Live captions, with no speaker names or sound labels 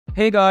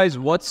Hey guys,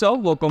 what's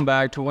up? Welcome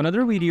back to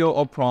another video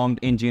of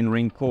prompt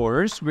engineering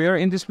course, where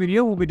in this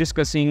video we'll be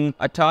discussing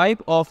a type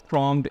of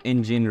prompt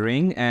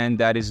engineering, and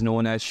that is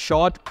known as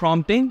short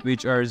prompting,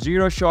 which are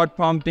zero shot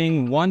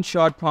prompting, one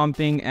shot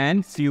prompting,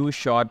 and few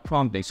shot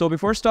prompting. So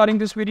before starting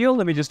this video,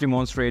 let me just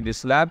demonstrate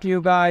this lab to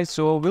you guys.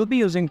 So we'll be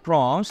using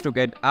prompts to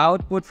get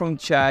output from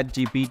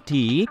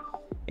chatgpt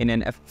in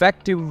an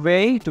effective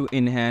way to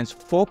enhance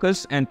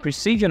focus and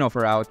precision of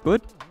our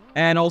output.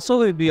 And also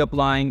we'll be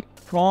applying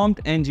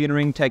prompt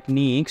engineering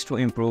techniques to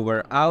improve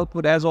our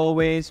output as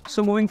always.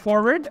 So moving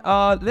forward,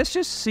 let's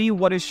just see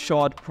what is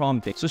short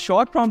prompting. So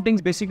short prompting,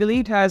 basically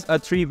it has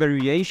three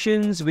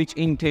variations which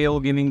entail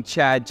giving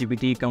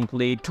ChatGPT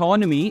complete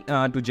autonomy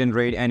to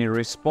generate any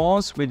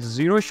response with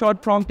zero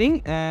shot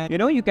prompting. And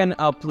you can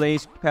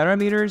place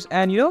parameters,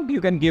 and you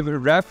can give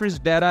reference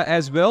data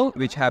as well,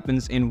 which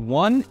happens in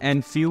one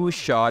and few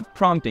shot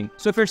prompting.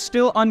 So if it's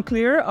still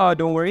unclear,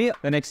 don't worry,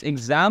 the next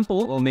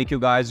example will make you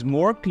guys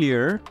more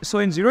clear. So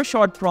in zero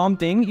shot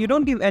prompting, you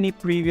don't give any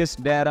previous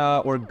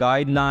data or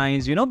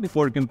guidelines,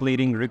 before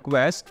completing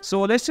requests.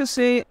 So let's just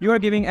say you are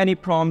giving any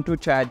prompt to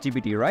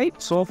ChatGPT,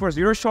 right? So for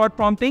zero shot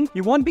prompting,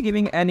 you won't be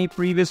giving any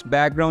previous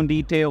background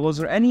details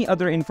or any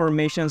other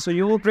information. So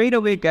you will straight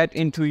away get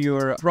into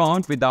your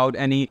prompt without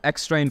any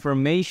extra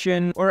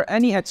information or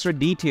any extra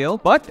detail.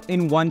 But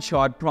in one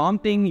shot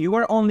prompting, you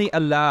are only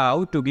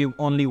allowed to give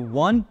only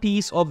one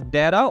piece of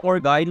data or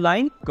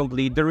guideline to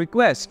complete the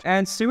request.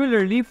 And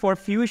similarly for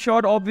few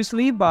shot,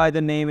 obviously by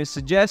the name is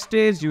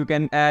suggested, you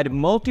can add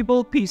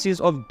multiple pieces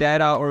of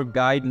data or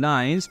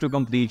guidelines to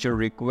complete your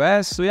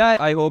request. So yeah,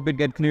 I hope it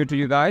gets clear to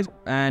you guys,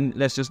 and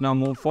let's just now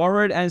move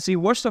forward and see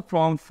what's the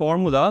prompt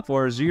formula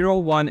for 0,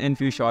 1, and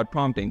few shot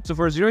prompting. So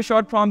for zero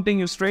shot prompting,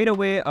 you straight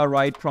away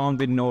write prompt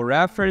with no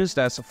reference.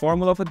 That's the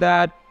formula for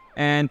that.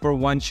 And for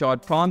one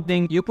shot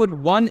prompting, you put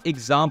one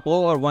example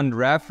or one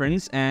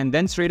reference, and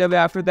then straight away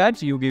after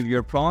that you give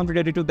your prompt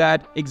related to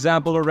that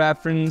example or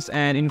reference.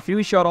 And in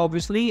few shot,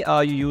 obviously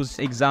you use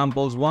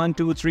examples 1,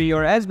 2, 3,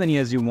 or as many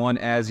as you want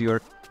as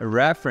your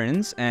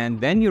reference,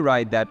 and then you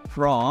write that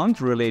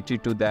prompt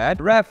related to that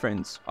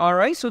reference.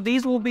 Alright, so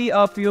these will be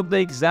a few of the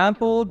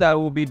examples that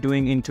we'll be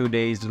doing in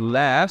today's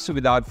lab. So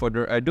without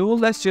further ado,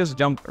 let's just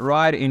jump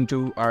right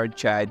into our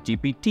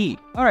ChatGPT.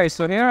 Alright,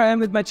 so here I am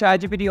with my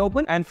ChatGPT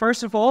open, and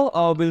first of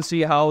all, we'll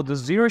see how the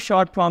zero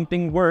shot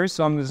prompting works.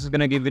 So I'm just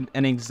gonna give it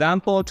an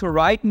example to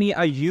write me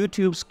a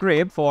YouTube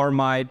script for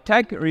my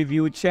tech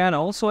review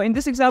channel. So in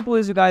this example,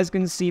 as you guys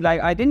can see,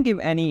 I didn't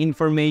give any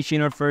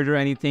information or further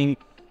anything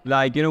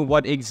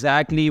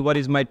what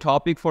is my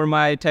topic for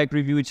my tech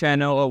review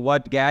channel, or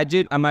what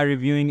gadget am I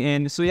reviewing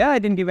in. So yeah, I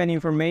didn't give any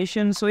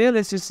information. So yeah,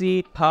 let's just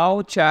see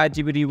how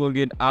ChatGPT will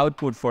get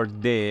output for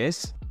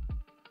this.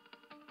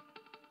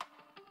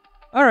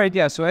 Alright,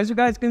 yeah, so as you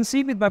guys can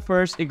see with my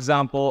first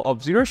example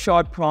of zero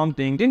shot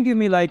prompting, didn't give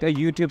me a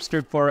YouTube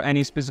script for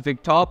any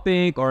specific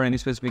topic or any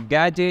specific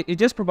gadget. It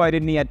just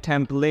provided me a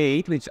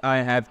template which I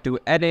have to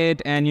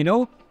edit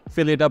and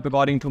fill it up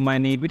according to my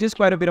need, which is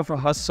quite a bit of a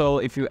hustle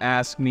if you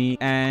ask me.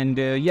 And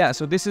yeah,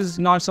 so this is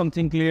not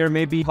something clear.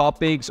 Maybe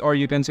topics, or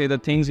you can say the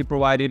things he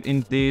provided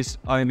in this,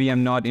 or maybe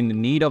I'm not in the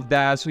need of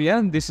that. So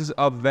yeah, this is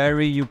a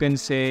very, you can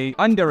say,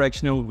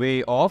 undirectional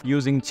way of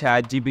using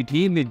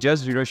ChatGPT with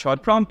just zero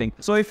shot prompting.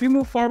 So if we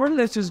move forward,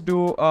 let's just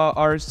do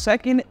our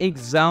second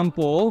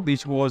example,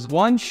 which was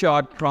one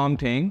shot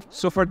prompting.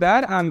 So for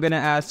that, I'm gonna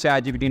ask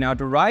ChatGPT now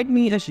to write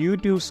me a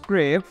YouTube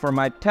script for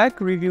my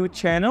tech review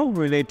channel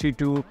related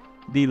to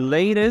the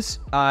latest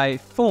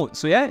iPhone.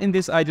 So yeah, in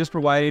this I just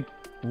provided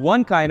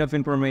one kind of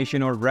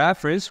information or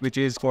reference, which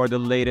is for the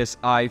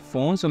latest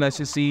iPhone. So let's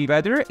just see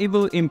whether it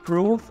will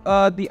improve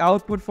the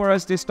output for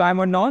us this time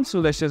or not.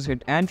 So let's just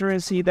hit enter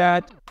and see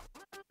that.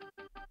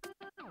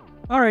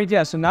 Alright,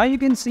 yeah, so now you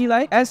can see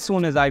as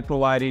soon as I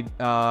provided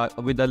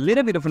with a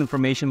little bit of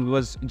information, it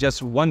was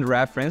just one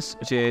reference,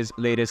 which is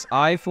latest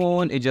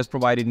iPhone. It just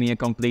provided me a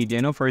complete,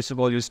 first of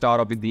all, you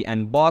start off with the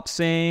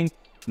unboxing.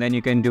 Then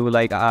you can do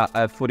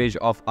a footage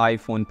of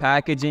iPhone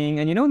packaging,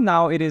 and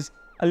now it is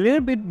a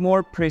little bit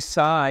more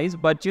precise.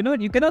 But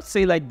you cannot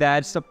say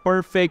that's a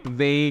perfect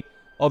way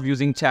of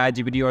using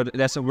ChatGPT, or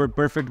that's a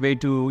perfect way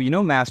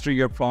to master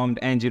your prompt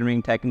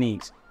engineering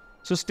techniques.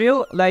 So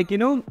still,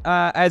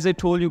 as I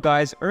told you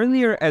guys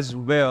earlier as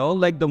well,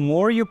 the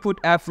more you put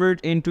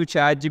effort into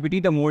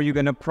ChatGPT, the more you're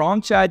gonna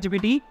prompt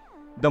ChatGPT,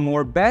 the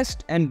more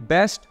best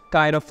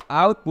kind of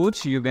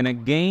outputs you're gonna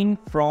gain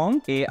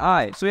from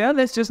AI. So yeah,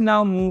 let's just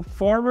now move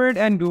forward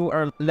and do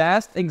our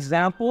last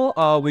example,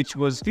 which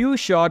was few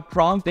shot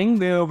prompting,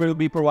 where we'll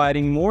be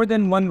providing more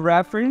than one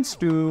reference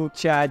to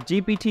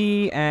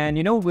ChatGPT, and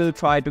we'll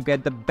try to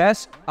get the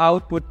best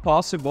output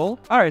possible.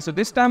 Alright, so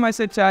this time I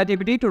said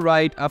ChatGPT to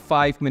write a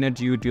 5-minute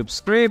YouTube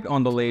script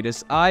on the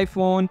latest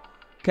iPhone.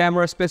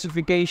 Camera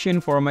specification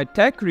for my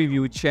tech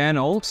review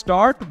channel.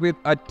 Start with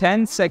a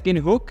 10-second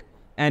hook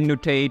and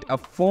notate a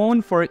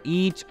phone for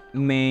each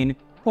main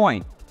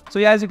point. So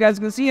yeah, as you guys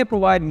can see, I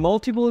provide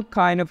multiple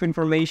kind of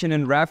information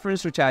in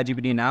reference to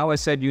ChatGPT now. I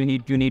said you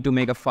need to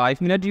make a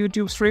 5-minute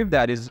YouTube script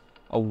that is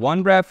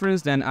one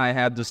reference. Then I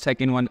have the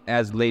second one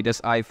as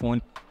latest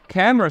iPhone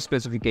camera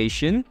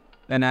specification.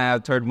 Then I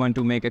have third one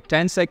to make a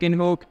 10-second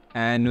hook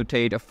and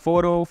notate a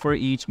photo for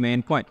each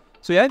main point.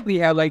 So yeah, we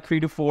have like 3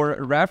 to 4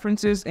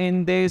 references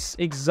in this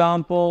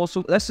example.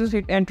 So let's just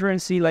hit enter and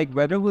see like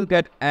whether we'll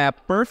get a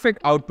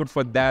perfect output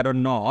for that or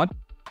not.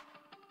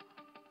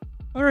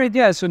 Alright,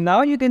 yeah, so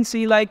now you can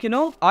see like,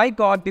 I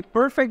got the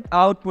perfect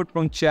output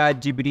from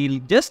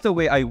ChatGPT just the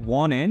way I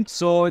wanted.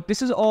 So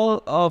this is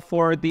all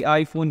for the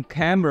iPhone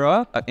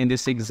camera in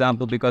this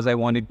example, because I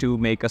wanted to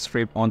make a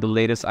script on the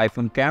latest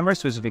iPhone camera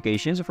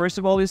specifications. So first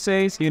of all, it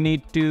says you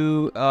need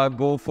to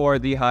go for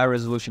the high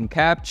resolution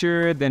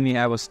capture. Then we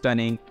have a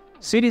stunning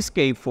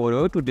cityscape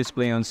photo to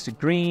display on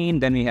screen.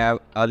 Then we have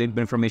a little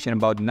bit of information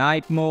about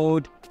night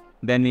mode.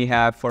 Then we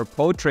have for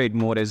portrait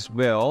mode as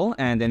well.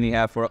 And then we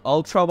have for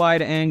ultra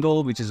wide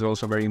angle, which is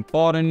also very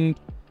important.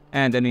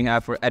 And then we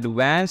have for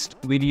advanced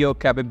video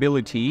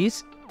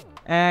capabilities.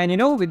 And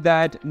with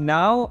that,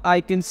 now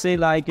I can say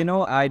like,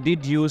 I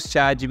did use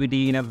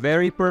ChatGPT in a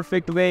very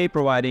perfect way,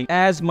 providing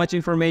as much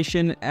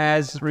information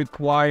as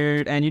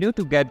required, and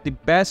to get the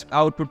best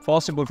output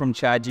possible from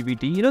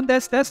ChatGPT.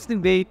 That's the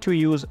way to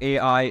use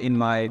AI in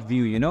my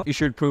view. You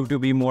should prove to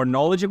be more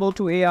knowledgeable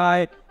to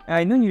AI.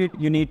 I know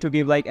you need to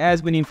give like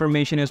as many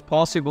information as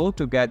possible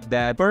to get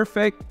that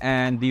perfect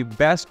and the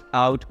best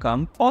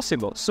outcome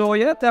possible. So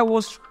yeah, that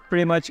was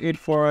pretty much it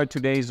for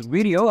today's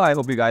video. I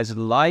hope you guys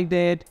liked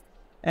it.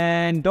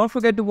 And don't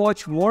forget to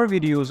watch more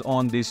videos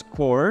on this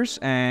course,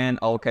 and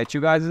I'll catch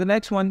you guys in the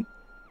next one.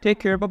 Take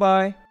care.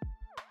 Bye-bye.